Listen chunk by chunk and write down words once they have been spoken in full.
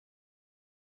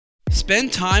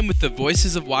Spend time with the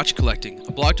voices of watch collecting.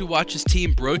 A Blog to Watch's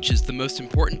team broaches the most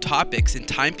important topics in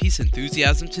timepiece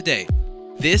enthusiasm today.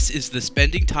 This is the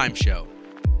Spending Time Show.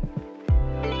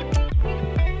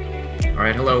 All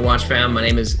right, hello, Watch fam. My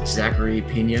name is Zachary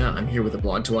Pina. I'm here with a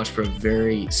Blog to Watch for a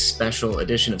very special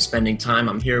edition of Spending Time.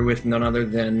 I'm here with none other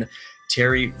than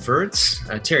Terry Virts.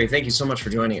 Terry, thank you so much for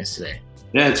joining us today.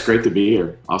 Yeah, it's great to be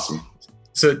here. Awesome.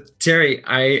 So, Terry,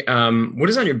 what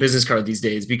is on your business card these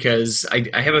days? Because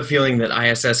I have a feeling that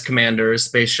ISS commander,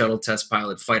 space shuttle test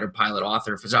pilot, fighter pilot,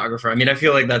 author, photographer. I mean, I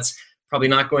feel like that's probably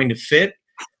not going to fit.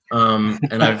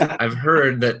 And I've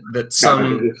heard that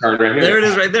some card right here. There it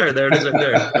is right there. There it is right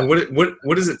there. And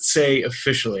what does it say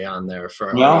officially on there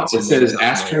for our Well, audience? it says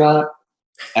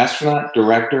astronaut,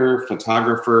 director,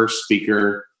 photographer,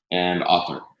 speaker, and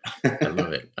author. I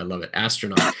love it.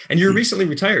 Astronaut. And you're recently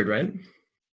retired, right?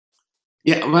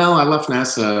 Yeah, well, I left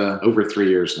NASA over 3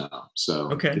 years now,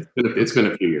 so okay. It's been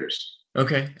a few years.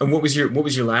 Okay. And what was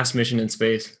your last mission in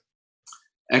space?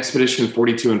 Expedition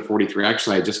 42 and 43.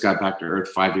 Actually, I just got back to Earth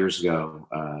 5 years ago,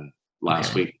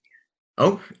 last week.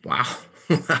 Oh, wow.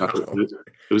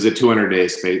 It was a 200-day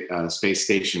space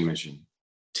station mission.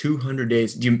 200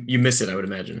 days. You miss it, I would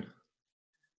imagine.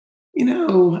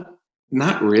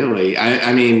 Not really.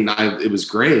 I mean, it was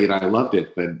great. I loved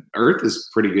it, but Earth is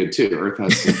pretty good too.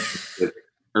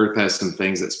 Earth has some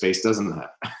things that space doesn't have.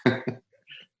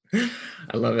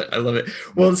 I love it.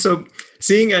 Well, so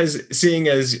seeing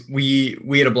as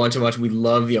we at a Blog to Watch, we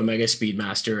love the Omega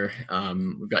Speedmaster.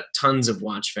 We've got tons of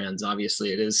watch fans.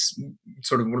 Obviously, it is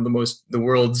sort of one of the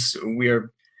world's.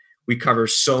 We cover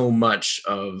so much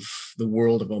of the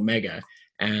world of Omega.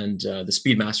 And the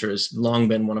Speedmaster has long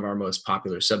been one of our most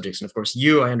popular subjects. And of course,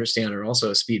 you, I understand, are also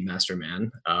a Speedmaster man,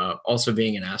 also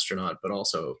being an astronaut, but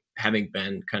also having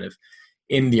been kind of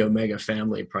in the Omega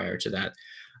family prior to that.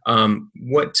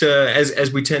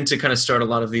 As we tend to kind of start a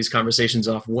lot of these conversations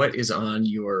off, what is on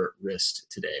your wrist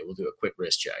today? We'll do a quick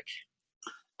wrist check.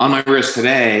 On my wrist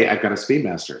today, I've got a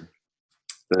Speedmaster,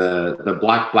 the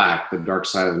black, the dark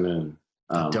side of the moon.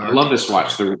 I love this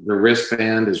watch. The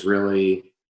wristband is really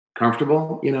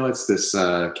comfortable. It's this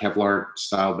Kevlar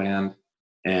style band,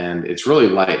 and it's really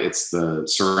light. It's the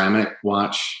ceramic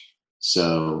watch,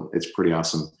 so it's pretty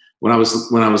awesome. When I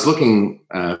was looking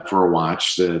for a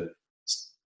watch,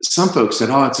 some folks said,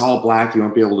 "Oh, it's all black. You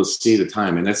won't be able to see the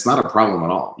time," and it's not a problem at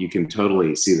all. You can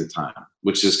totally see the time,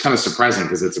 which is kind of surprising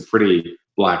because it's a pretty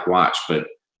black watch. But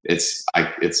it's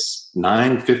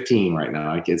 9:15 right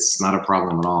now. It's not a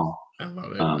problem at all. I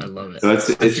love it. I love it. So it's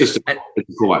a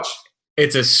cool watch.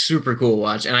 It's a super cool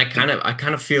watch, and I kind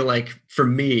of feel like, for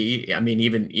me, I mean,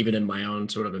 even in my own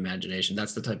sort of imagination,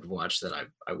 that's the type of watch that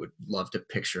I would love to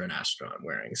picture an astronaut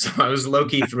wearing. So I was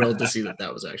low-key thrilled to see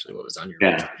that was actually what was on your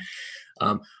wrist.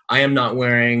 I'm not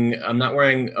wearing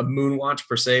a moon watch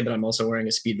per se, but I'm also wearing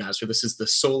a Speedmaster. This is the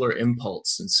Solar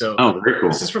Impulse, and so very cool.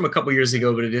 This is from a couple years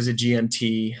ago, but it is a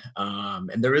GMT,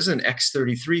 and there is an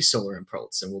X33 Solar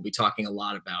Impulse, and we'll be talking a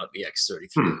lot about the X33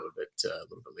 a little bit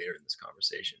later in this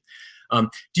conversation.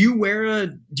 Do you wear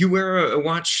a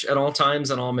watch at all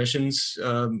times on all missions,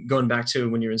 going back to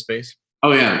when you're in space?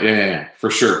 Oh yeah, for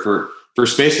sure. For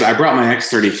space, I brought my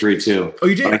X33 too. Oh,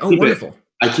 you did? Oh, wonderful.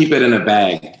 I keep it in a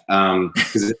bag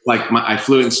because it's like I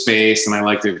flew in space and I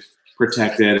like to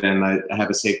protect it, and I have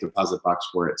a safe deposit box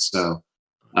for it. So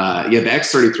the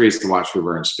X33 is the watch we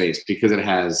wear in space because it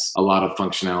has a lot of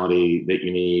functionality that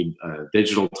you need: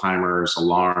 digital timers,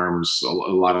 alarms, a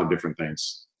lot of different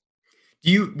things.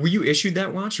 Were you issued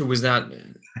that watch, or was that?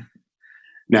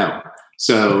 No.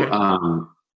 So okay.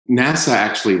 NASA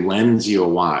actually lends you a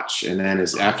watch, and then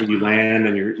after you land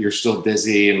and you're still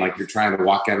dizzy and like you're trying to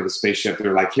walk out of the spaceship,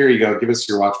 they're like, "Here you go, give us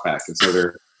your watch back." And so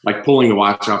they're like pulling the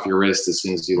watch off your wrist as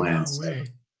soon as you land. No way.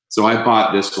 So I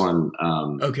bought this one.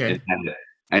 Okay.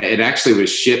 It actually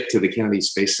was shipped to the Kennedy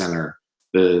Space Center.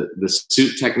 The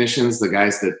suit technicians, the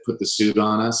guys that put the suit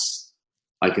on us,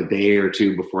 like a day or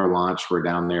two before launch, were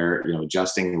down there,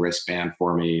 adjusting the wristband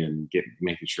for me and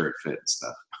making sure it fit and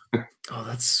stuff. Oh,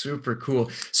 that's super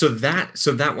cool. So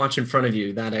that watch in front of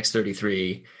you, that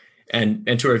X33,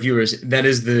 and to our viewers, that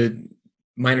is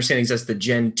my understanding is that's the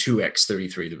Gen 2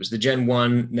 X33. There was the Gen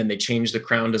 1, and then they changed the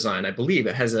crown design. I believe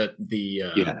it has what they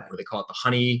call it, the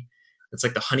honey. It's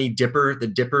like the honey dipper, the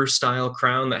dipper style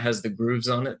crown that has the grooves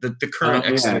on it. The current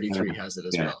X33 has it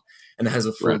as well, and it has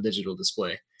a full digital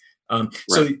display.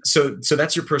 So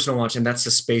that's your personal watch, and that's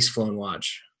a space flown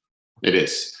watch. It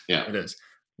is. Yeah, it is.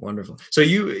 Wonderful. So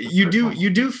you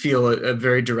do feel a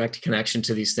very direct connection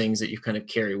to these things that you kind of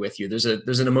carry with you. There's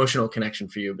an emotional connection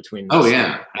for you between. Oh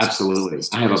yeah, absolutely.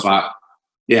 I have about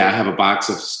Yeah, I have a box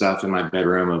of stuff in my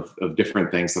bedroom of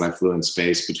different things that I flew in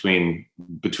space between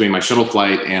my shuttle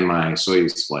flight and my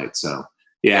Soyuz flight. So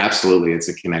yeah, absolutely, it's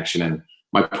a connection. And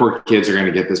my poor kids are going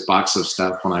to get this box of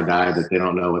stuff when I die that they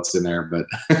don't know what's in there. But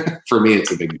for me,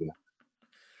 it's a big deal.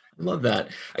 I love that.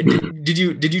 Did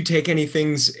you take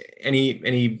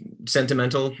any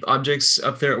sentimental objects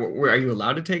up there? Or are you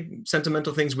allowed to take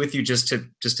sentimental things with you just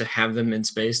to have them in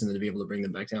space and then to be able to bring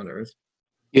them back down to Earth?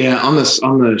 Yeah, on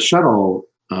the shuttle,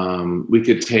 we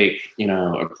could take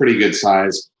a pretty good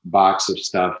size box of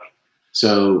stuff.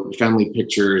 So family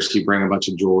pictures, you bring a bunch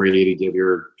of jewelry to give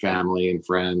your family and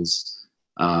friends.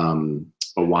 A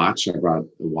watch, I brought a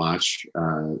watch,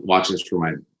 watches for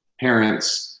my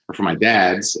parents or for my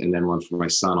dad's, and then one for my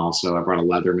son also. I brought a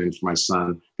Leatherman for my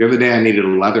son. The other day I needed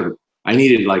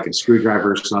like a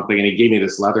screwdriver or something, and he gave me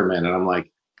this Leatherman, and I'm like,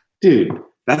 dude,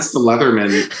 that's the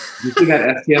Leatherman. You see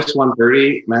that STS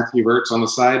 130 Matthew Wirtz on the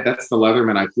side? That's the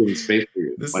Leatherman I flew in space for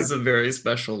you. This is a very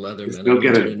special Leatherman. Go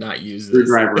get it. Not use this.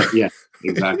 Screwdriver. Yeah,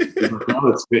 exactly.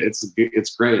 No,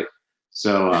 it's great.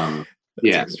 So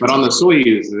yeah, but on the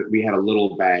Soyuz, we had a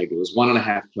little bag. It was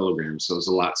 1.5 kilograms, so it was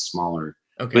a lot smaller.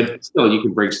 Okay. But still, you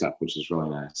can bring stuff, which is really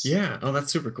nice. Yeah. Oh,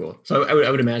 that's super cool. So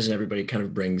I would imagine everybody kind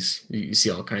of brings. You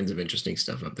see all kinds of interesting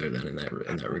stuff up there then in that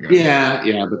regard.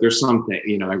 Yeah. But there's something,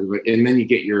 everybody, and then you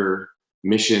get your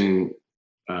mission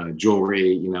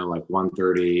jewelry, like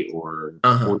 130 or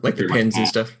like the pins and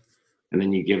stuff. And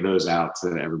then you give those out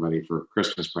to everybody for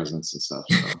Christmas presents and stuff.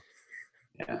 So,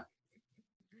 yeah.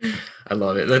 I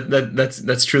love it.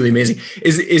 That's truly amazing.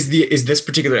 Is this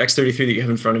particular X-33 that you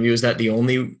have in front of you? Is that the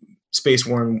only space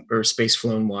worn or space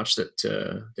flown watch that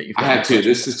you've got? I had two.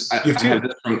 I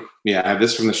have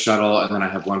this from the shuttle, and then I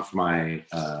have one for my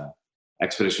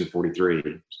Expedition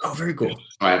 43. Oh, very cool. So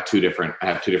I have two different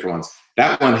ones.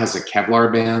 That one has a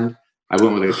Kevlar band. I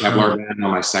went with a Kevlar band on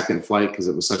my second flight because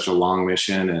it was such a long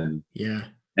mission, and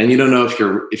you don't know if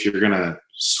you're gonna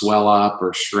swell up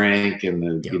or shrink,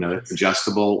 and it's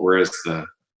adjustable. Whereas the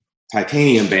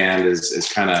titanium band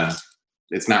is kind of,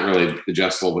 it's not really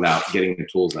adjustable without getting the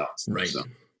tools out. Right. So.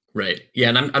 Right. Yeah.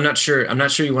 And I'm not sure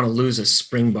you want to lose a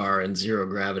spring bar in zero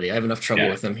gravity. I have enough trouble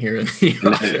with them here in the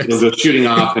office. It'll go shooting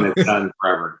off and it's done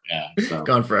forever. Yeah. So.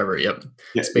 Gone forever. Yep.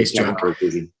 Yeah, space junk.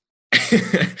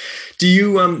 Do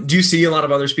you see a lot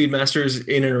of other Speedmasters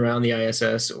in and around the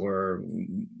ISS or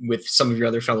with some of your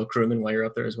other fellow crewmen while you're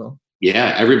up there as well?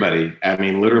 Yeah, everybody. I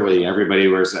mean, literally everybody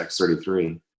wears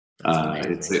X-33.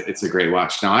 It's a great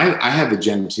watch. Now I have the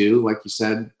Gen 2, like you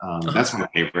said. That's my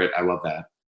favorite. I love that.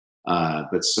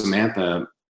 But Samantha,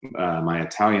 my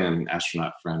Italian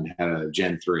astronaut friend, had a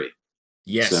Gen 3.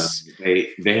 Yes. So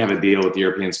they have a deal with the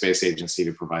European Space Agency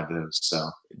to provide those. So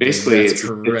basically, it's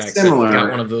similar. I've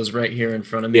got one of those right here in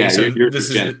front of me. Yeah, so this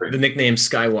is the nickname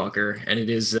Skywalker, and it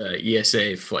is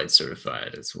ESA flight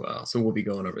certified as well. So we'll be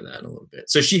going over that in a little bit.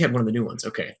 So she had one of the new ones.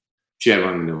 Okay. She had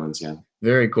one of the new ones. Yeah.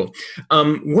 Very cool.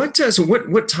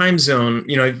 What time zone,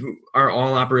 are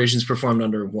all operations performed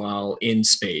under while in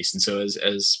space? And so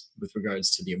as with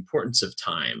regards to the importance of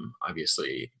time,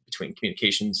 obviously between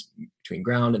communications between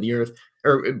ground and the Earth,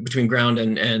 or between ground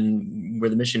and where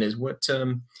the mission is, what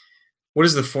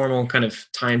is the formal kind of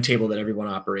timetable that everyone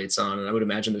operates on? And I would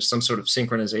imagine there's some sort of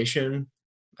synchronization.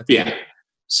 Yeah.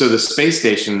 So the space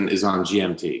station is on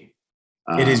GMT.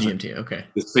 It is GMT. Okay.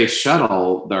 The space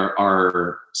shuttle,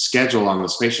 our schedule on the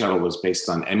space shuttle was based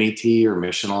on MET or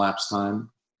mission elapsed time,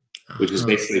 which is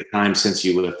basically time since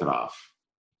you lifted off.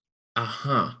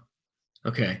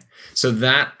 Okay. So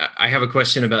that, I have a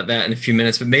question about that in a few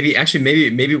minutes, but maybe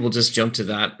we'll just jump to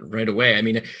that right away. I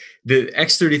mean, the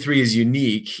X-33 is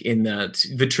unique in that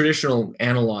the traditional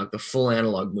analog, the full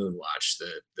analog Moonwatch,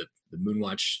 the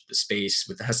Moonwatch, the space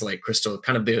with the Hesalite crystal,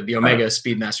 kind of the Omega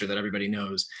Speedmaster that everybody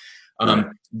knows,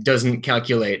 doesn't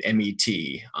calculate MET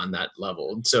on that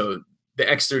level. So the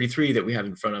X-33 that we have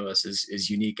in front of us is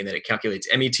unique in that it calculates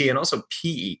MET and also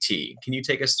PET. Can you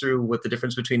take us through what the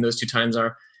difference between those two times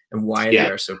are and why they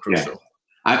are so crucial?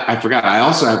 Yeah. I forgot. I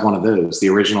also have one of those, the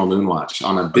original Moonwatch,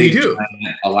 on a big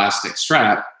elastic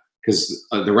strap, because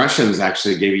the Russians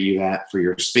actually gave you that for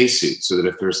your spacesuit, so that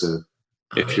if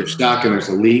you're stuck and there's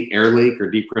a air leak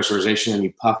or depressurization and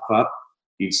you puff up,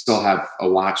 you'd still have a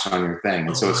watch on your thing.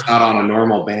 And so it's not on a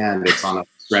normal band, it's on a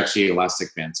stretchy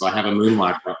elastic band. So I have a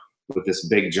Moonwatch with this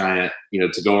big giant,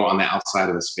 to go on the outside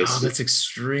of the space. Oh, that's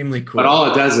extremely cool. But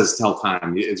all it does is tell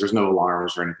time. There's no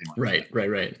alarms or anything like that.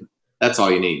 Right. That's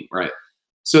all you need, right?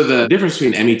 So the difference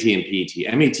between MET and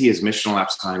PET, MET is mission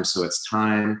elapsed time, so it's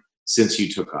time since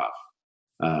you took off.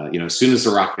 As soon as the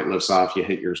rocket lifts off, you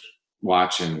hit your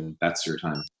watch and that's your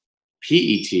time.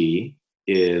 PET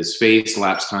is phase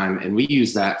elapsed time, and we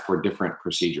use that for different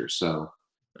procedures. So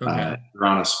you're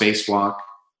on a spacewalk.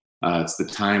 It's the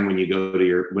time when you go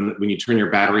to when you turn your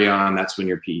battery on, that's when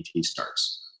your PET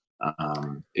starts.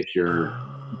 If you're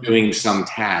doing some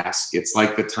task, it's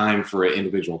like the time for an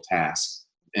individual task,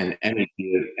 and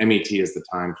MET is the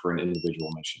time for an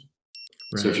individual mission.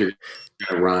 Right. So if you're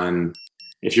going to run,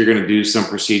 if you're going to do some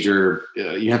procedure,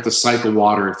 you have to cycle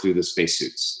water through the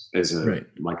spacesuits as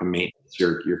like a maintenance.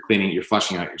 You're cleaning, you're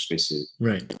flushing out your spacesuit.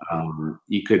 Right.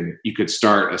 You could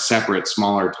start a separate,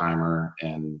 smaller timer,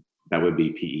 and that would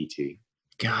be PET.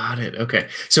 Got it. Okay.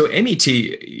 So MET,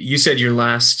 you said your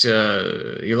last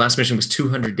mission was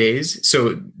 200 days.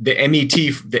 So the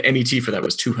MET for that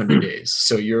was 200 days.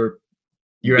 So your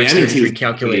actually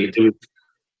calculated.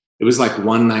 It was like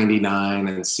 199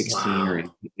 and 16 or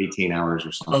 18 hours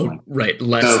or something. Oh, right.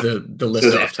 Less the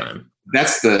liftoff time.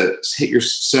 That's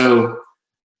so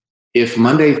if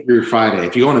Monday through Friday,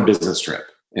 if you go on a business trip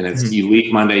and it's you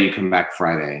leave Monday, you come back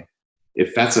Friday.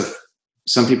 If that's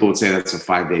some people would say that's a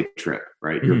 5-day trip,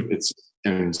 right?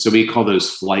 And so we call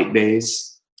those flight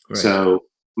days. Right. So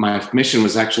my mission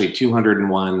was actually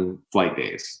 201 flight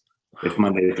days. If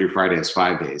Monday through Friday is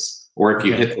 5 days. Or if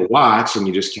you hit the watch and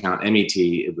you just count MET,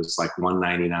 it was like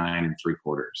 199 3/4.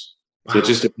 Wow. So it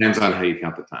just depends on how you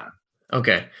count the time.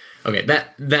 Okay.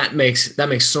 That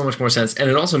makes so much more sense. And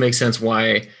it also makes sense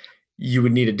why you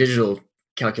would need a digital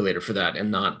calculator for that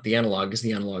and not the analog, because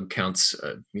the analog counts,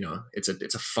 it's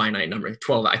a finite number.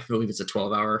 12, I believe it's a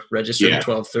 12-hour register,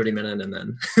 12, 30-minute, and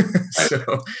then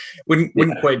so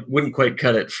wouldn't quite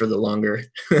cut it for the longer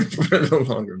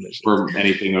mission. For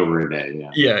anything over a day,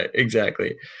 yeah. Yeah,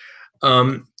 exactly.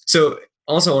 So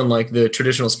also unlike the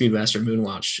traditional Speedmaster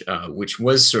Moonwatch, which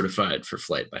was certified for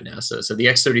flight by NASA, so the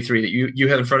X-33 that you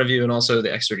have in front of you, and also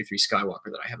the X-33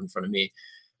 Skywalker that I have in front of me,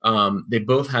 they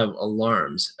both have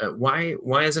alarms. Why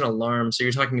is an alarm? So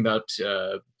you're talking about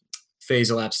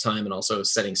phase elapsed time and also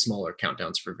setting smaller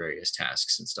countdowns for various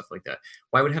tasks and stuff like that.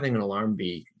 Why would having an alarm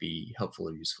be helpful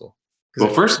or useful?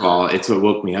 Well, first of all, it's what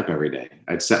woke me up every day.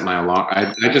 I'd set my alarm.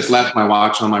 I just left my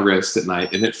watch on my wrist at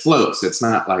night, and it floats. It's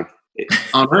not like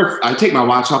on Earth. I take my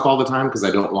watch off all the time because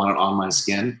I don't want it on my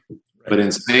skin. Right. But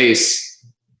in space,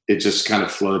 it just kind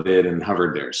of floated and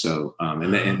hovered there. So,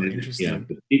 and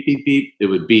the beep, beep, beep, it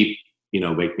would beep,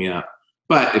 wake me up.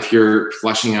 But if you're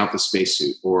flushing out the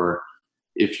spacesuit, or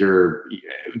if you're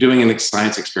doing a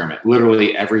science experiment,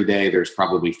 literally every day there's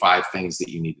probably 5 things that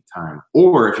you need to time.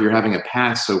 Or if you're having a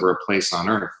pass over a place on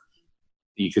Earth,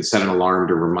 you could set an alarm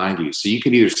to remind you. So you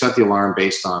could either set the alarm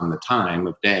based on the time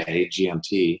of day,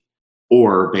 GMT,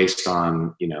 or based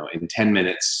on, in 10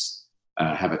 minutes,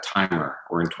 have a timer,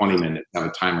 or in 20 minutes, have a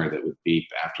timer that would beep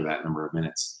after that number of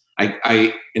minutes.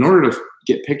 In order to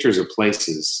get pictures of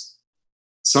places,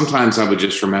 sometimes I would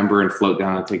just remember and float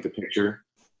down and take the picture.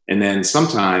 And then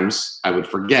sometimes I would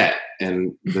forget.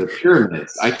 And the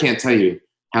pyramids, I can't tell you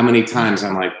how many times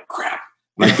I'm like, crap.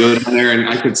 And I go down there and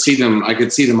I could see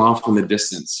them off in the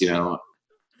distance,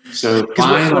 So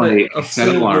finally, a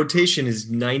full rotation is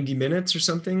 90 minutes or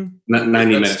something.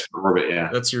 90 minutes per orbit, yeah.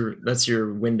 That's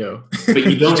your window. But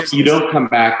you don't come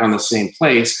back on the same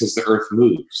place because the Earth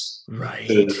moves. Right.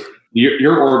 So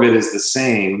your orbit is the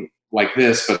same like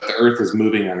this, but the Earth is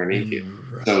moving underneath you.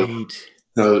 Right.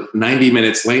 So 90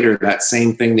 minutes later, that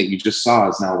same thing that you just saw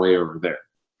is now way over there.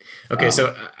 Okay,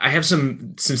 so I have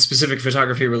some specific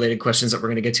photography related questions that we're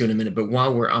going to get to in a minute. But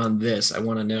while we're on this, I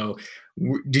want to know,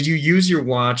 did you use your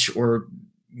watch, or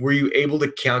were you able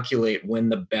to calculate when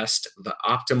the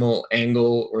optimal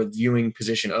angle or viewing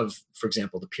position of, for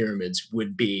example, the pyramids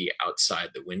would be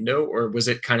outside the window? Or was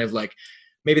it kind of like,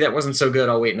 maybe that wasn't so good,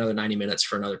 I'll wait another 90 minutes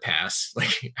for another pass?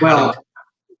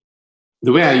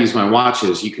 The way I use my watch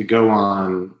is you could go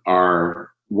on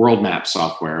our world map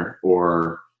software,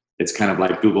 or it's kind of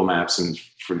like Google Maps and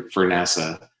for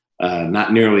NASA,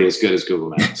 not nearly as good as Google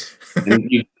Maps. And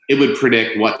it would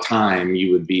predict what time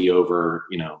you would be over,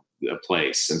 a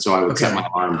place. And so I would set my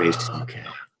alarm based on that.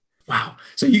 Wow.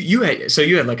 So you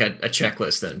had like a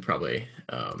checklist then, probably.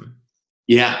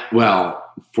 Yeah.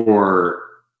 Well, for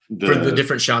the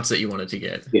different shots that you wanted to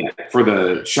get. Yeah. For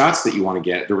the shots that you want to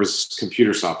get, there was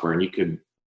computer software, and you could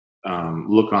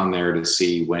look on there to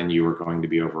see when you were going to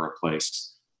be over a place.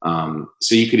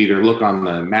 So you could either look on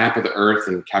the map of the Earth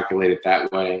and calculate it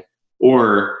that way,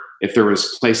 or if there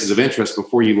was places of interest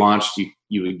before you launched,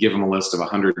 you would give them a list of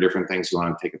 100 different things you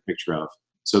want to take a picture of.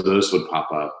 So those would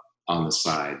pop up on the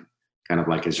side, kind of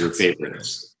like as your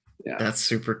favorites. Yeah. That's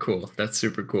super cool.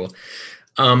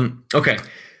 Okay.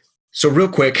 So real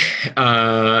quick,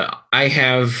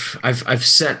 I've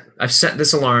set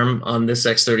this alarm on this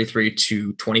X33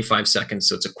 to 25 seconds.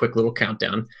 So it's a quick little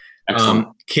countdown.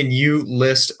 Can you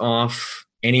list off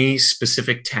any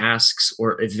specific tasks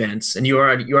or events? And you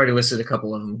already listed a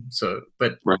couple of them. So,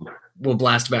 but we'll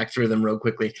blast back through them real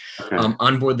quickly. Okay.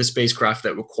 On board the spacecraft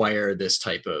that require this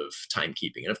type of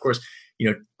timekeeping. And of course,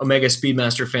 Omega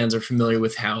Speedmaster fans are familiar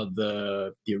with how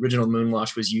the original moon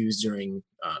launch was used during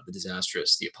the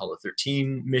disastrous Apollo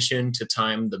 13 mission to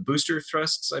time the booster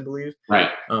thrusts, I believe. Right.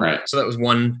 So that was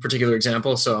one particular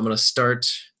example. So I'm going to start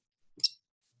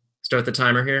the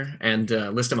timer here and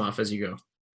list them off as you go.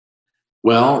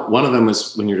 Well, one of them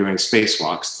is when you're doing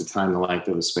spacewalks to time the length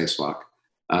of a spacewalk.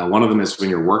 One of them is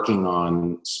when you're working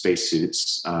on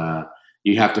spacesuits.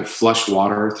 You have to flush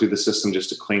water through the system just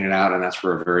to clean it out, and that's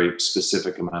for a very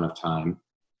specific amount of time.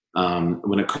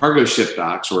 When a cargo ship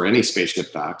docks or any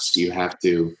spaceship docks, you have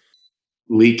to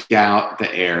leak out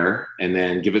the air and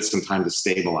then give it some time to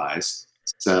stabilize.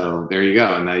 So there you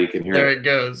go, and now you can hear there it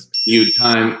goes. You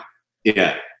time,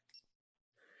 yeah.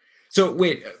 So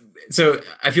wait, so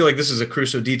I feel like this is a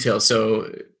crucial detail.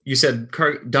 So you said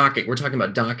docking. We're talking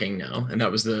about docking now, and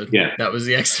that was the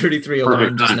X33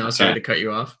 alarm just now. Sorry to cut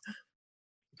you off.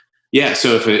 Yeah,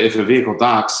 so if a vehicle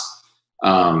docks,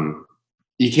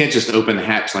 you can't just open the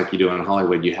hatch like you do in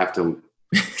Hollywood. You have to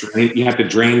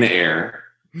drain the air,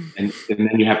 and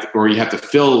then you have to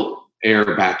fill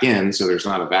air back in so there's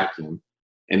not a vacuum.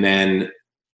 And then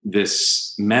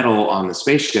this metal on the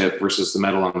spaceship versus the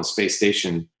metal on the space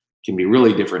station can be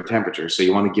really different temperatures. So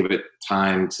you want to give it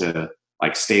time to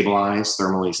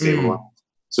thermally stabilize.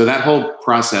 So that whole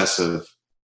process of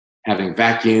having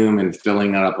vacuum and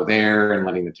filling it up with air and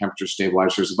letting the temperature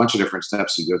stabilize, there's a bunch of different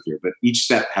steps you go through, but each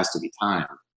step has to be timed.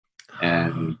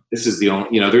 And this is the only,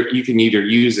 you can either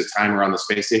use a timer on the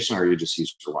space station or you just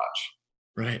use your watch.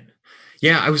 Right.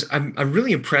 Yeah, I'm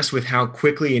really impressed with how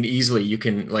quickly and easily you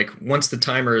can, like, once the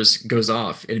timer goes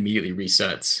off, it immediately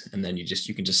resets, and then you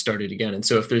can just start it again. And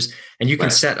so you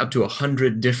can set up to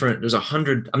 100 different. There's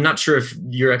 100. I'm not sure if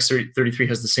your X33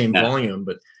 has the same volume,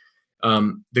 but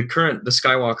the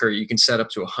Skywalker, you can set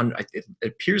up to 100. It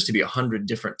appears to be 100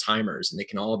 different timers, and they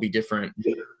can all be different.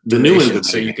 The new ones,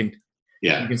 so you can.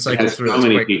 Yeah, you can cycle through. So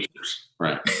many features,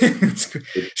 right?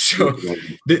 So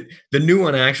the new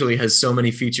one actually has so many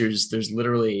features. There's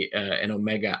literally an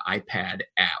Omega iPad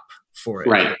app for it.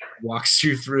 Right, that walks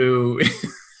you through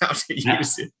how to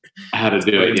use it, how to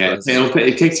do it. Yeah,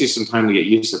 it takes you some time to get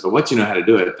used to it, but once you know how to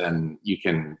do it, then you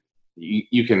can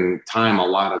time a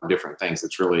lot of different things.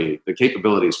 It's really, the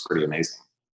capability is pretty amazing.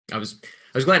 I was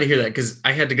glad to hear that, because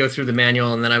I had to go through the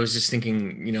manual, and then I was just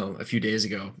thinking, a few days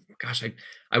ago, gosh,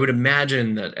 I would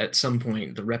imagine that at some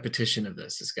point the repetition of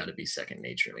this has got to be second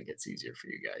nature, and it gets easier for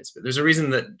you guys. But there's a reason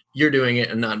that you're doing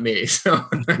it and not me. So,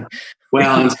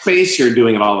 well, in space you're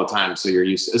doing it all the time, so you're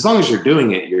used to, as long as you're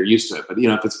doing it, you're used to it. But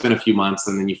if it's been a few months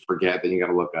and then you forget, then you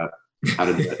got to look up how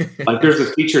to do it. Like, there's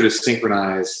a feature to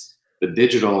synchronize the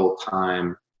digital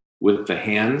time with the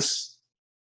hands.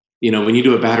 When you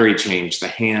do a battery change, the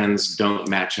hands don't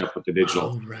match up with the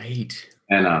digital. Oh, right.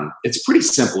 And it's pretty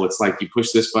simple. It's like you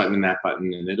push this button and that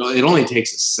button, and it only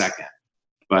takes a second.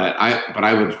 But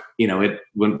I would,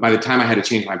 by the time I had to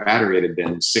change my battery, it had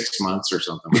been 6 months or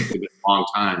something. It had been a long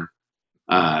time.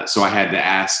 So I had to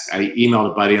ask. I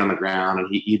emailed a buddy on the ground, and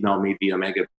he emailed me the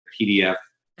Omega PDF,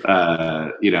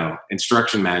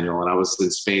 instruction manual, and I was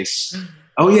in space.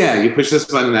 Oh yeah, you push this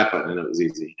button and that button, and it was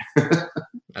easy.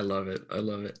 I love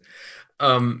it.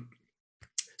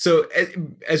 So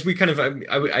as we kind of,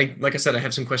 I like I said, I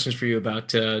have some questions for you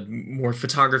about more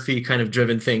photography kind of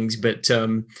driven things, but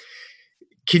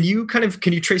can you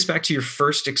trace back to your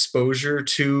first exposure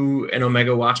to an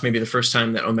Omega watch, maybe the first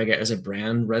time that Omega as a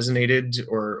brand resonated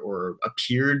or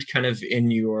appeared kind of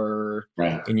in your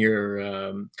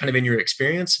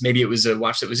experience? Maybe it was a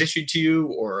watch that was issued to you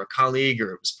or a colleague,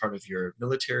 or it was part of your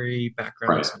military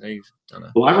background. Right. I know you've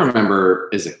done Well, I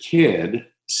remember as a kid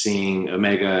seeing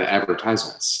Omega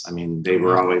advertisements. I mean, they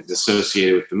were always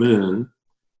associated with the moon,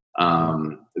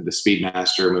 the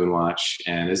Speedmaster moon watch.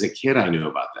 And as a kid, I knew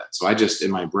about that. So I just, in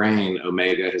my brain,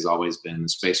 Omega has always been the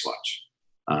space watch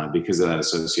because of that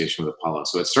association with Apollo.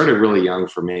 So it started really young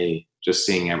for me, just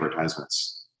seeing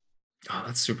advertisements. Oh,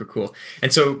 that's super cool.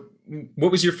 And so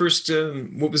what was your first,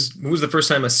 what was the first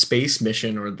time a space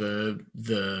mission or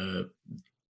the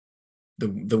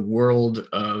world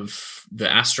of the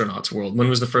astronauts world? When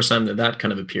was the first time that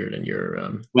kind of appeared in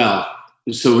your? Well,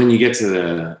 so when you get to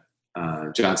the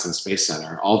Johnson Space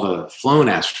Center, all the flown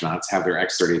astronauts have their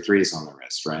X-33s on the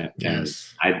wrist, right?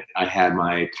 Yes. And I had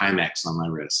my Timex on my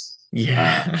wrist.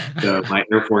 So my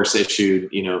Air Force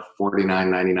issued,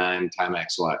 $49.99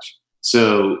 Timex watch.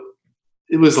 So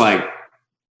it was like,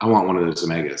 I want one of those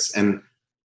Omegas.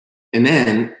 And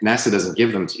then NASA doesn't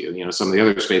give them to you. Some of the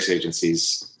other space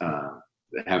agencies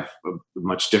have a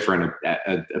much different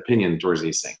opinion towards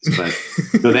these things. But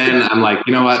so then I'm like,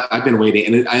 you know what? I've been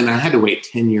waiting, and I had to wait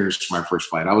 10 years for my first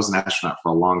flight. I was an astronaut for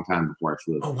a long time before I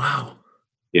flew. Oh wow!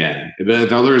 Yeah, but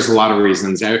there's a lot of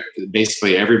reasons.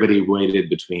 Basically, everybody waited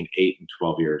between 8 and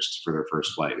 12 years for their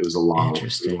first flight. It was a long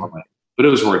wait, but it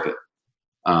was worth it.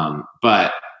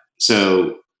 But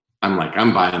so I'm like,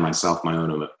 I'm buying myself my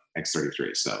own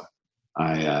X-33.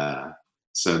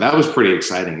 So that was pretty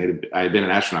exciting. I had been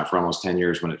an astronaut for almost 10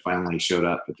 years when it finally showed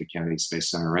up at the Kennedy Space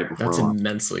Center right before. That's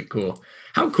immensely cool.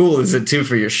 How cool is it too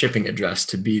for your shipping address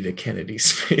to be the Kennedy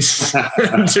Space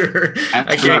Center?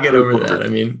 I can't get over that. I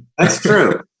mean, that's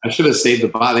true. I should have saved the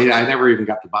box. I never even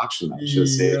got the box from that. I should have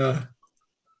saved it.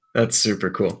 That's super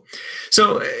cool.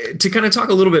 So to kind of talk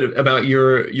a little bit about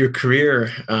your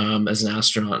career as an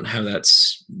astronaut and how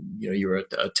that's, you were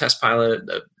a test pilot,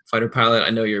 a fighter pilot. I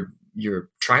know you're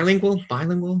trilingual,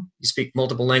 bilingual. You speak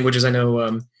multiple languages. I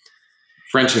know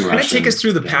French and Russian. Kind of take us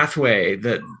through the pathway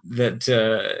that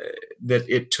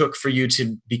it took for you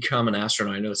to become an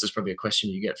astronaut. I know this is probably a question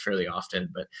you get fairly often,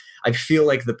 but I feel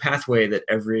like the pathway that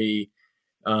every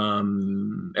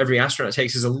astronaut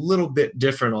takes is a little bit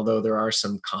different, although there are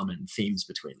some common themes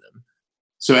between them.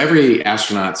 So every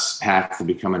astronaut's path to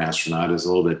become an astronaut is a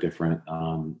little bit different.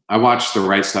 I watched The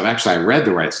Right Stuff. Actually, I read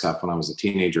The Right Stuff when I was a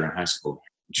teenager in high school.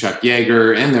 Chuck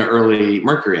Yeager and the early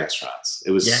Mercury astronauts.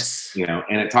 It was,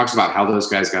 and it talks about how those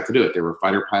guys got to do it. They were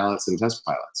fighter pilots and test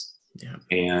pilots. Yeah.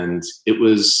 And it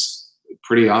was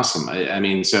pretty awesome. I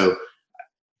mean, so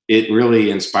it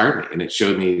really inspired me and it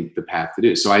showed me the path to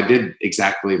do. So I did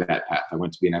exactly that path. I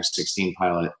went to be an F-16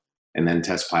 pilot and then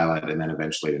test pilot and then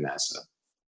eventually to NASA.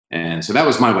 And so that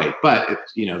was my way. But,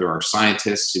 there are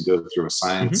scientists who go through a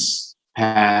science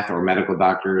path or medical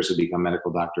doctors who become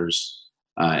medical doctors.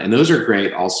 And those are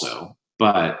great also.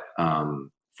 But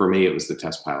for me, it was the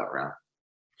test pilot route.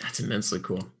 That's immensely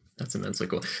cool.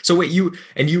 So wait, you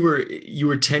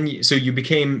were 10, so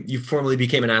you formally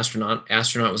became an astronaut.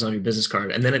 Astronaut was on your business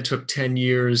card. And then it took 10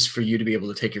 years for you to be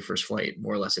able to take your first flight,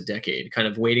 more or less a decade, kind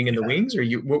of waiting in the wings, or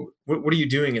what are you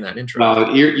doing in that interim?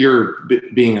 Well, you're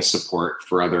being a support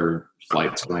for other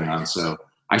flights going on. So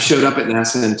I showed up at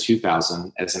NASA in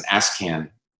 2000 as an ASCAN,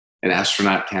 an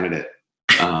astronaut candidate.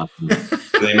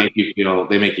 They make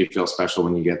you feel special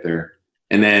when you get there.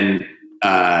 And then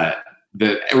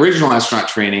the original astronaut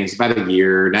training is about a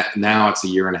year. Now it's a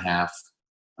year and a half.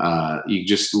 You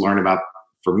just learn about,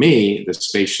 for me, the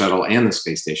space shuttle and the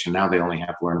space station. Now they only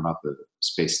have to learn about the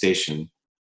space station.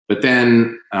 But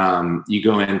then you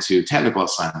go into technical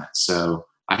assignments. So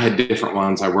I had different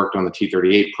ones. I worked on the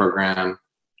T-38 program.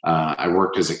 I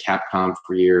worked as a Capcom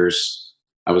for years.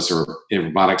 I was a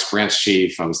robotics branch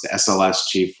chief. I was the SLS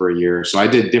chief for a year. So I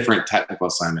did different technical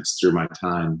assignments through my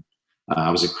time. I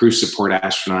was a crew support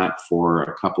astronaut for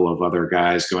a couple of other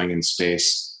guys going in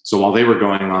space. So while they were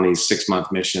going on these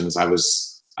 6-month missions, I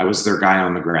was their guy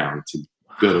on the ground to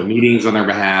go to meetings on their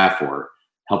behalf or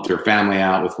help their family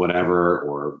out with whatever,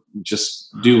 or just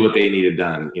do what they needed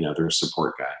done, their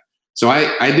support guy. So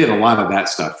I did a lot of that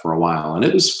stuff for a while, and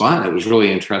it was fun. It was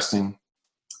really interesting.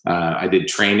 I did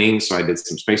training. So I did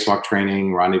some spacewalk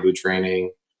training, rendezvous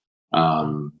training,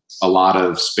 a lot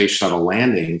of space shuttle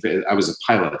landing. I was a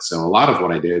pilot, so a lot of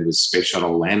what I did was space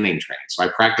shuttle landing training. So I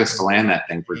practiced to land that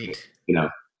thing for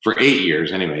 8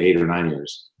 years, anyway, 8 or 9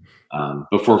 years,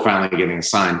 before finally getting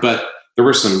assigned. But there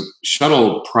were some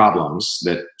shuttle problems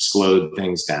that slowed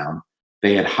things down.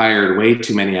 They had hired way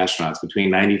too many astronauts. Between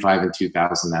 95 and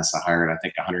 2000, NASA hired, I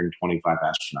think, 125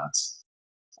 astronauts.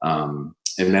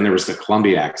 And then there was the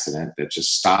Columbia accident that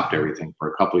just stopped everything for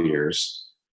a couple of years.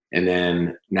 And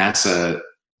then NASA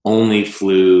only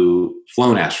flown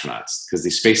astronauts because the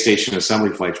space station assembly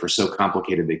flights were so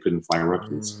complicated they couldn't fly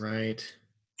rookies. Right.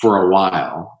 For a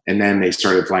while. And then they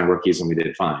started flying rookies and we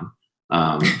did fine.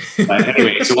 But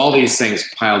anyway, so all these things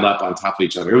piled up on top of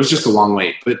each other. It was just a long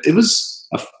wait, but it was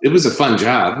a fun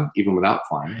job even without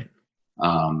flying.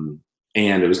 And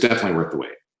it was definitely worth the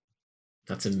wait.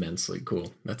 That's immensely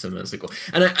cool.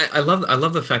 And I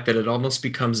love the fact that it almost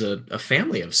becomes a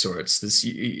family of sorts.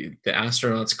 The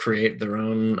astronauts create their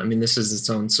own, this is its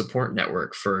own support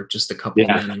network for just a couple of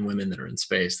men and women that are in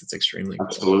space. That's extremely cool.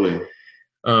 Absolutely.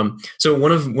 So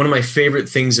one of my favorite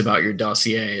things about your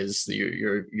dossier is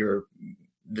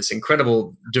this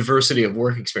incredible diversity of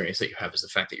work experience that you have is the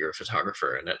fact that you're a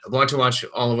photographer. And at A Blog to Watch,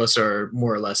 all of us are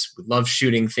more or less, we love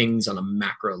shooting things on a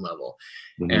macro level.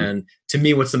 Mm-hmm. And to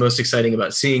me, what's the most exciting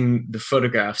about seeing the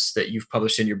photographs that you've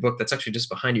published in your book, that's actually just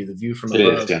behind you, The View from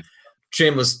Above. Yeah.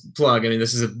 Shameless plug. I mean,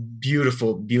 this is a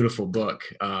beautiful, beautiful book.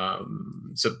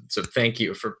 So thank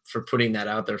you for putting that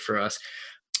out there for us.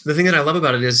 The thing that I love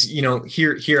about it is,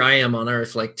 here I am on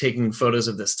Earth, like taking photos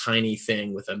of this tiny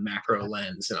thing with a macro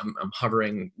lens, and I'm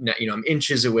hovering, I'm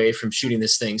inches away from shooting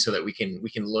this thing so that we can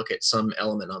look at some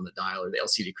element on the dial or the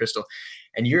LCD crystal,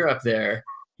 and you're up there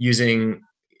using,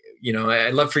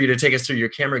 I'd love for you to take us through your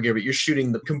camera gear, but you're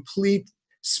shooting the complete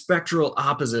spectral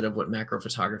opposite of what macro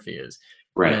photography is.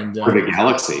 Right. And, for the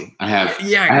galaxy, I have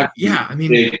I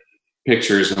mean, big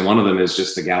pictures, and one of them is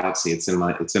just the galaxy. It's in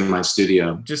my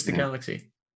studio. Just the galaxy.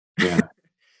 Yeah.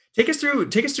 Take us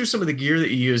through some of the gear that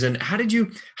you use, and how did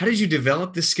you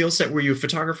develop this skill set? Were you a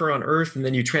photographer on Earth and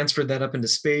then you transferred that up into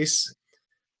space?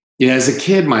 Yeah, as a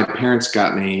kid, my parents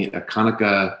got me a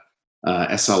Konica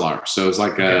SLR. So it was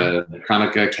like a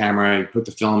Konica camera. You put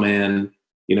the film in,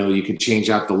 you could change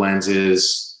out the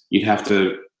lenses. You'd have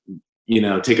to,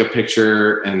 take a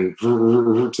picture and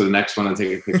to the next one and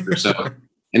take a picture. So,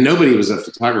 and nobody was a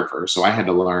photographer. So I had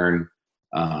to learn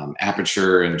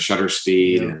aperture and shutter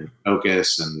speed and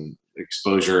focus and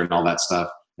exposure and all that stuff.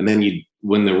 And then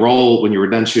when you were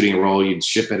done shooting a roll, you'd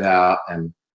ship it out, and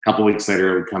a couple weeks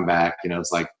later it would come back.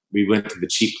 It's like we went to the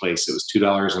cheap place. It was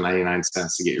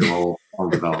 $2.99 to get your roll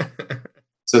developed.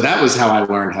 So that was how I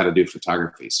learned how to do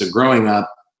photography. So growing up,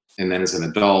 and then as an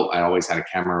adult, I always had a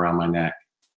camera around my neck.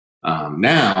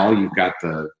 Now you've got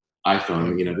the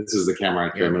iPhone, this is the camera I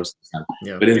carry most of the time.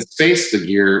 Yeah. But in space, the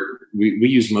gear, we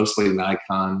use mostly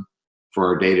Nikon for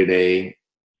our day-to-day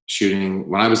shooting.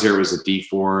 When I was there, it was a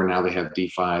D4. Now they have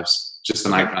D5s, just a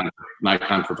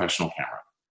Nikon professional camera.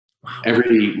 Wow.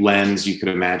 Every lens you could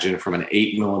imagine, from an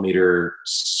 8mm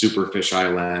super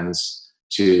fisheye lens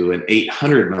to an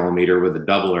 800mm with a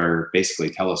doubler, basically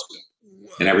telescope,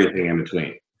 and everything in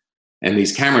between. And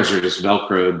these cameras are just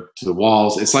Velcroed to the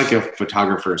walls. It's like a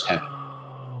photographer's head.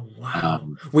 Wow.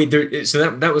 Wait,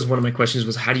 so that was one of my questions,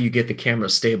 was how do you get the camera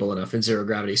stable enough in zero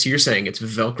gravity? So you're saying it's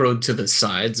Velcroed to the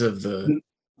sides of the...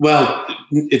 Well,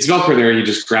 it's Velcro there, you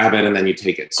just grab it and then you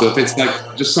take it. So if it's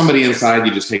like just somebody inside,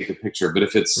 you just take the picture. But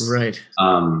if it's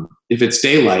if it's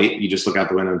daylight, you just look out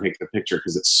the window and take the picture,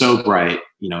 because it's so bright.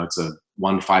 It's a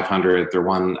 1/500th or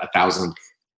 1/1000th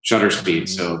shutter speed.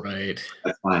 So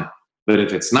that's fine. But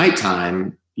if it's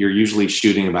nighttime, you're usually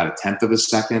shooting about 1/10 of a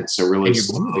second. So really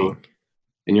slow.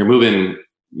 And you're moving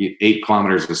 8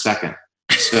 kilometers a second.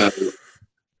 So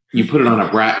you put it on a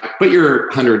bracket, but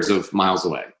you're hundreds of miles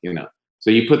away,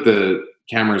 So you put the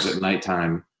cameras at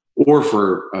nighttime, or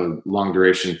for a long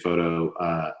duration photo,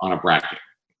 on a bracket,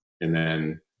 and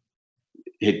then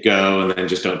hit go, and then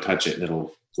just don't touch it, and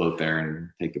it'll float there and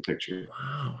take the picture.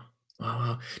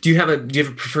 Wow. Do you have a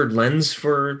preferred lens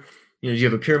for, do you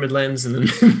have a pyramid lens and then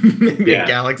maybe a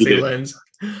galaxy lens?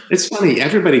 It's funny.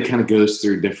 Everybody kind of goes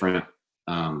through different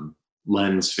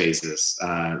lens phases.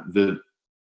 The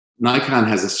Nikon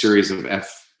has a series of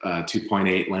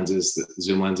f2.8 lenses, the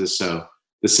zoom lenses. So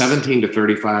the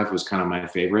 17-35 was kind of my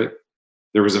favorite.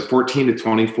 There was a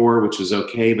 14-24, which was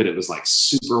okay, but it was like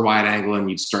super wide angle, and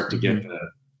you'd start to get the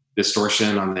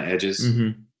distortion on the edges.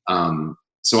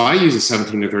 So I use a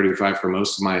 17-35 for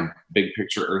most of my big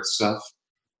picture Earth stuff.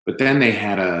 But then they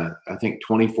had I think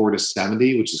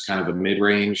 24-70, which is kind of a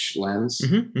mid-range lens.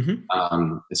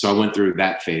 So I went through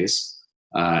that phase.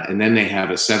 And then they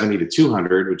have a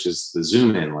 70-200, which is the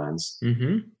zoom-in lens.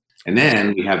 And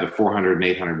then we have the 400 and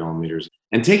 800 millimeters.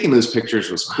 And taking those pictures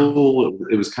was cool.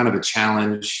 It was kind of a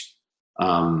challenge.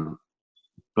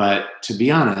 But to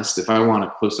be honest, if I want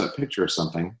a close-up picture of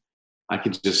something, I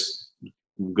could just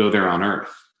go there on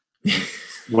Earth.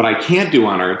 What I can't do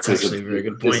on Earth is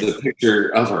a picture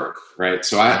of Earth, right?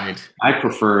 So I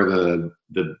prefer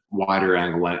the wider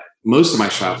angle. Most of my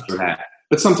shots are that,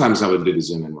 but sometimes I would do the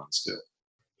zoom in ones too.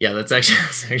 Yeah, that's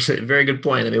actually a very good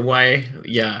point. I mean, why?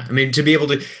 Yeah, I mean, to be able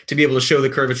to show the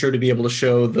curvature, to be able to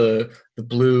show the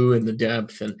blue and the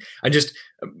depth, and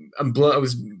I'm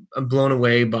blown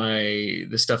away by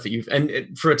the stuff that you've,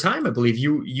 and for a time, I believe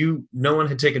no one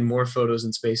had taken more photos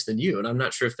in space than you, and I'm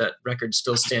not sure if that record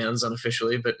still stands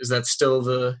unofficially, but is that still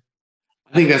the?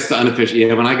 I think that's the unofficial.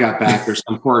 Yeah, when I got back, there's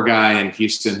some poor guy in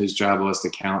Houston whose job was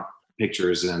to count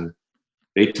pictures, and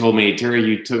they told me, Terry,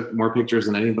 you took more pictures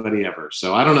than anybody ever.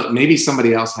 So I don't know. Maybe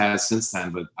somebody else has since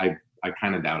then, but I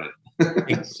kind of doubt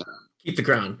it. So, keep the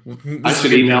ground. I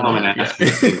should email them and ask them.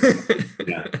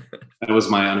 Yeah, that was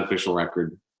my unofficial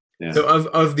record. Yeah. So of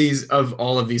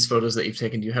all of these photos that you've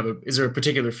taken, is there a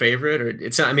particular favorite, or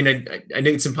it's not, I mean, I think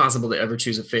it's impossible to ever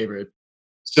choose a favorite.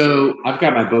 So I've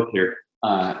got my book here.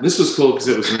 This was cool because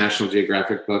it was a National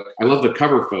Geographic book. I love the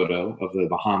cover photo of the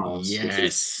Bahamas. Yes. Which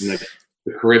is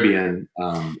the Caribbean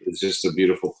is just a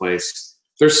beautiful place.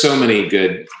 There's so many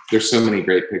great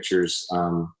pictures.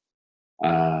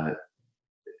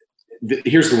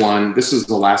 Here's the one. This is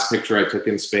the last picture I took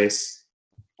in space.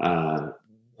 Wow.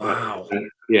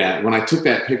 Yeah, when I took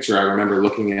that picture, I remember I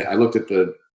looked at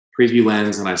the preview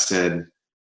lens and I said,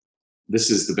 this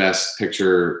is the best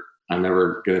picture I'm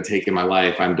ever going to take in my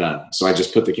life. I'm done. So I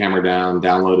just put the camera down,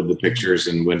 downloaded the pictures,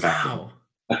 and went back. Wow.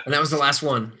 And that was the last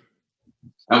one.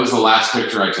 That was the last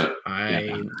picture I took.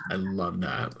 I love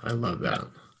that. I love that.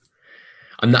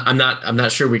 I'm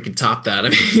not sure we could top that. I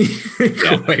mean,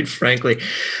 quite frankly.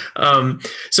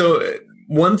 So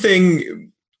one thing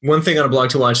on A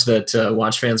Blog to Watch that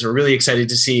watch fans were really excited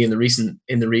to see in the recent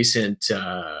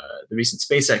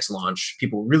SpaceX launch,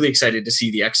 people were really excited to see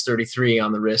the X-33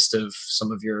 on the wrist of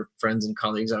some of your friends and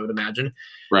colleagues, I would imagine.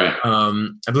 Right.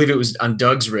 I believe it was on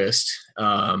Doug's wrist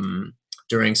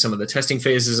during some of the testing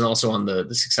phases and also on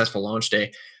the successful launch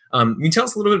day. Can you tell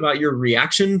us a little bit about your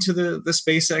reaction to the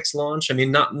SpaceX launch? I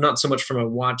mean, not so much from a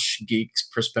watch geek's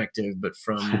perspective, but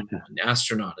from an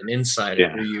astronaut, an insider.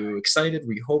 Yeah. Were you excited?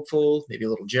 Were you hopeful? Maybe a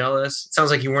little jealous? It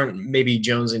sounds like you weren't maybe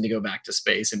jonesing to go back to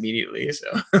space immediately. So,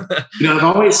 I've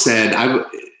always said I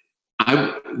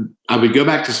would go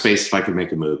back to space if I could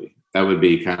make a movie. That would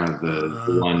be kind of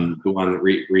the one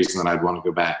reason that I'd want to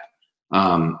go back.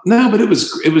 No, but it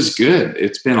was good.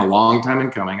 It's been a long time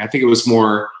in coming. I think it was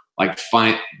more like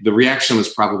the reaction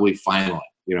was probably finally,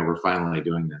 we're finally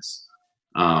doing this.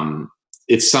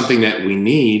 It's something that we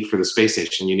need for the space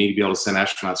station. You need to be able to send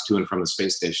astronauts to and from the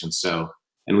space station. So,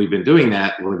 and we've been doing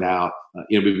that without,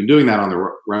 we've been doing that on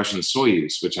the Russian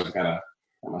Soyuz, which I've got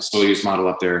my Soyuz model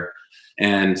up there.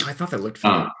 And I thought that looked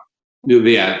fun.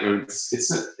 Yeah,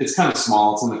 it's kind of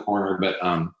small. It's in the corner, but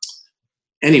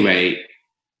anyway,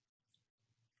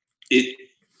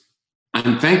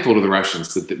 I'm thankful to the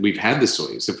Russians that we've had the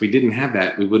Soyuz. If we didn't have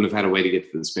that, we wouldn't have had a way to get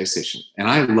to the space station. And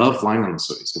I love flying on the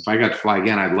Soyuz. If I got to fly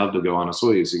again, I'd love to go on a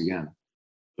Soyuz again.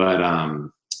 But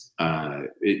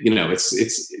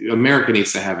it's America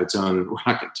needs to have its own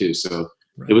rocket too. So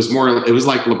right. It was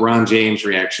like LeBron James'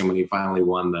 reaction when he finally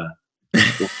won the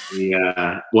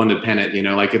pennant.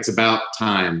 Like it's about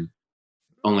time.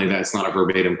 Only that's not a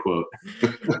verbatim quote.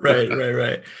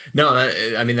 Right. No,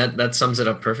 that sums it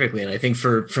up perfectly. And I think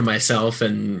for myself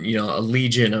and, a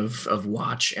legion of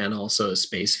watch and also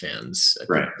space fans, I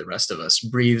think the rest of us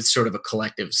breathe sort of a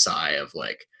collective sigh of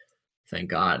like, thank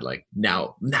God, like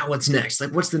now what's next?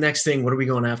 Like, what's the next thing? What are we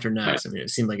going after next? Right. I mean, it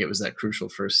seemed like it was that crucial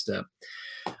first step.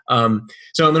 So I'm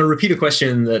going to repeat a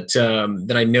question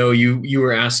that I know you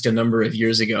were asked a number of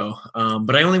years ago,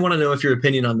 but I only want to know if your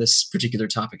opinion on this particular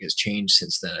topic has changed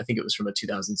since then. I think it was from a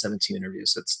 2017 interview,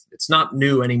 so it's not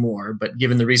new anymore. But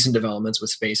given the recent developments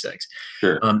with SpaceX,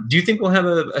 sure. Do you think we'll have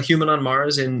a human on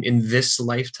Mars in this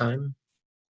lifetime?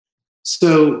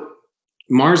 So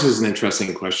Mars is an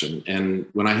interesting question, and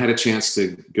when I had a chance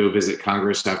to go visit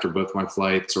Congress after both my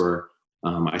flights, or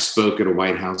I spoke at a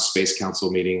White House Space Council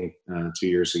meeting 2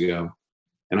 years ago,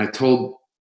 and I told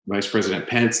Vice President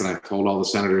Pence and I told all the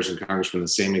senators and congressmen the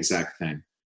same exact thing.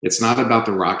 It's not about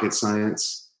the rocket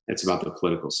science, it's about the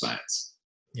political science.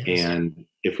 Yes. And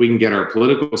if we can get our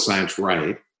political science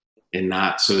right and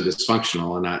not so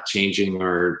dysfunctional and not changing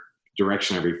our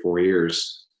direction every 4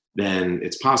 years, then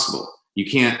it's possible. You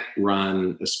can't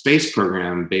run a space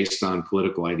program based on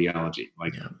political ideology.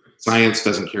 Science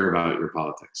doesn't care about your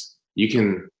politics. You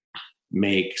can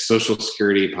make social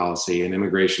security policy and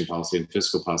immigration policy and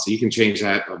fiscal policy. You can change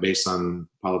that based on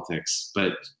politics,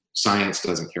 but science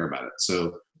doesn't care about it.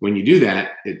 So when you do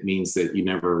that, it means that you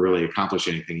never really accomplish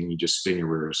anything and you just spin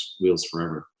your wheels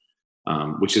forever,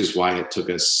 which is why it took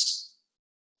us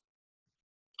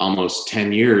almost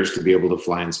 10 years to be able to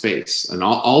fly in space. And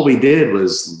all we did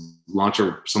was launch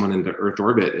someone into Earth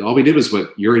orbit. All we did was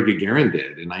what Yuri Gagarin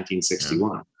did in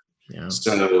 1961. Yeah.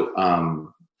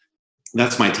 So,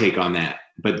 that's my take on that.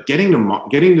 But getting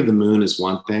to the moon is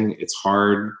one thing. It's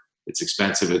hard. It's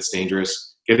expensive. It's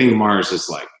dangerous. Getting to Mars is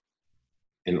like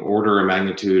an order of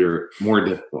magnitude or more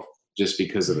difficult just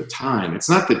because of the time. It's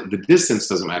not that the distance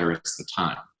doesn't matter. It's the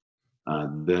time,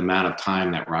 the amount of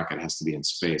time that rocket has to be in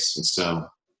space. And so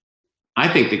I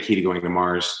think the key to going to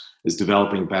Mars is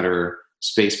developing better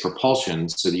space propulsion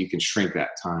so that you can shrink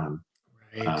that time.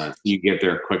 Right. You get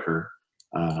there quicker.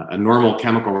 A normal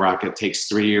chemical rocket takes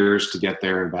 3 years to get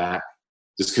there and back,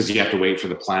 just because you have to wait for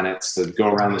the planets to go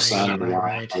around the sun and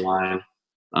align.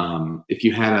 If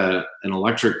you had an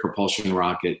electric propulsion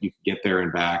rocket, you could get there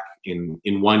and back in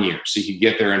 1 year. So you could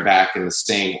get there and back in the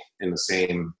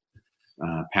same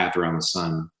path around the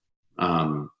sun.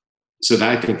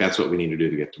 I think that's what we need to do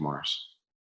to get to Mars.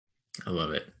 I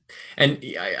love it. And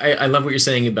I love what you're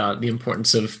saying about the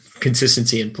importance of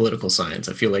consistency in political science.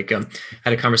 I feel like I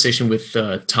had a conversation with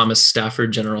Thomas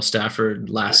Stafford, General Stafford,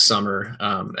 last summer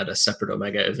at a separate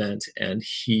Omega event, and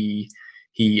he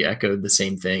echoed the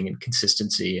same thing, in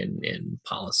consistency in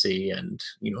policy, and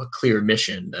a clear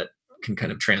mission that can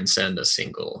kind of transcend a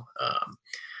single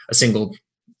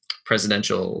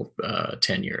presidential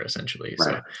tenure, essentially.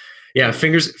 Right. So. Yeah,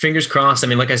 fingers crossed. I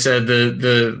mean, like I said,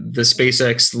 the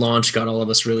SpaceX launch got all of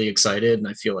us really excited, and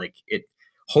I feel like it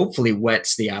hopefully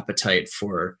whets the appetite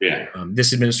for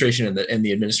this administration and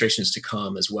the administrations to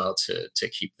come as well to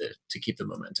keep the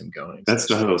momentum going. That's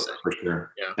the hope for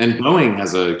sure. Yeah, and Boeing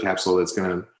has a capsule that's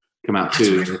going to come out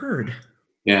too. That's what I've heard.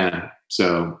 Yeah,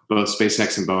 so both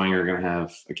SpaceX and Boeing are going to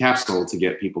have a capsule to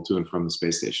get people to and from the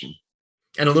space station.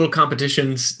 And a little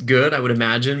competition's good, I would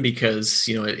imagine, because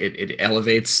it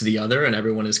elevates the other, and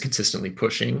everyone is consistently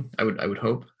pushing. I would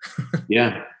hope.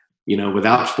 Yeah,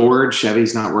 without Ford,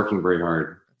 Chevy's not working very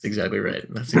hard. That's exactly right.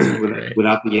 Right.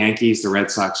 Without the Yankees, the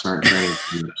Red Sox aren't training.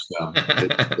 So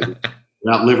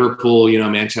without Liverpool,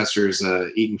 Manchester's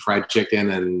eating fried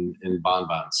chicken and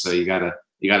bonbons. So you gotta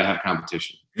have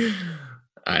competition.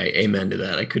 I amen to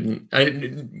that.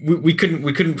 We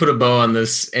couldn't put a bow on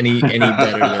this any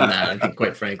better than that, I think,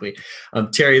 quite frankly.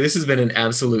 Terry, this has been an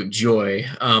absolute joy.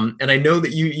 And I know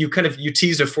that you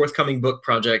teased a forthcoming book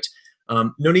project.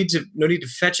 No need to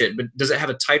fetch it, but does it have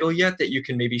a title yet that you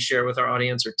can maybe share with our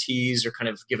audience, or tease, or kind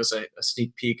of give us a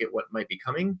sneak peek at what might be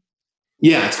coming?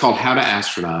 Yeah, it's called How to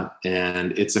Astronaut,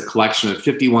 and it's a collection of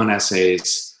 51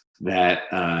 essays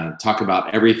that talk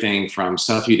about everything from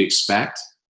stuff you'd expect,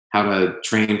 how to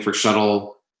train for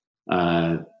shuttle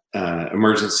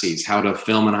emergencies, how to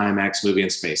film an IMAX movie in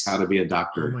space, how to be a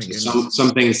doctor,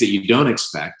 some things that you don't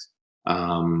expect.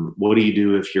 What do you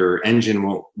do if your engine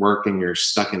won't work and you're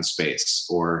stuck in space?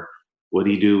 Or what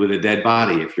do you do with a dead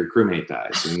body if your crewmate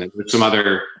dies? And then there's some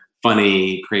other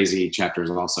funny, crazy chapters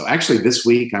also. Actually, this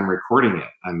week I'm recording it.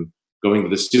 I'm going to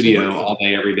the studio all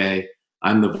day, every day.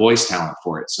 I'm the voice talent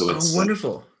for it. So it's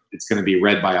wonderful. It's going to be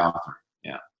read by author.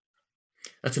 Yeah.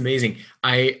 That's amazing.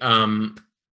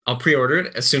 I'll pre-order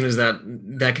it as soon as that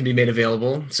can be made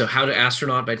available. So How to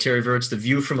Astronaut by Terry Virts, The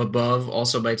View from Above,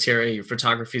 also by Terry. Your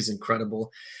photography is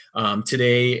incredible.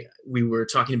 Today we were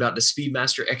talking about the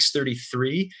Speedmaster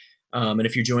X33. And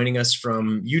if you're joining us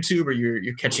from YouTube, or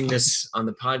you're catching this on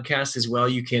the podcast as well,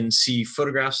 you can see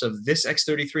photographs of this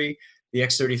X33, the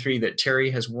X33 that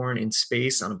Terry has worn in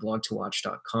space, on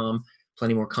blog2watch.com.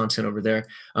 Plenty more content over there.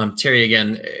 Terry,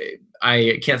 again,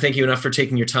 I can't thank you enough for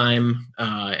taking your time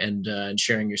and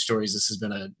sharing your stories. This has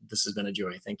been a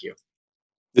joy. Thank you.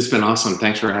 It's been awesome.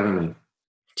 Thanks for having me.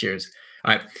 Cheers.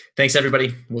 All right. Thanks,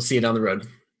 everybody. We'll see you down the road.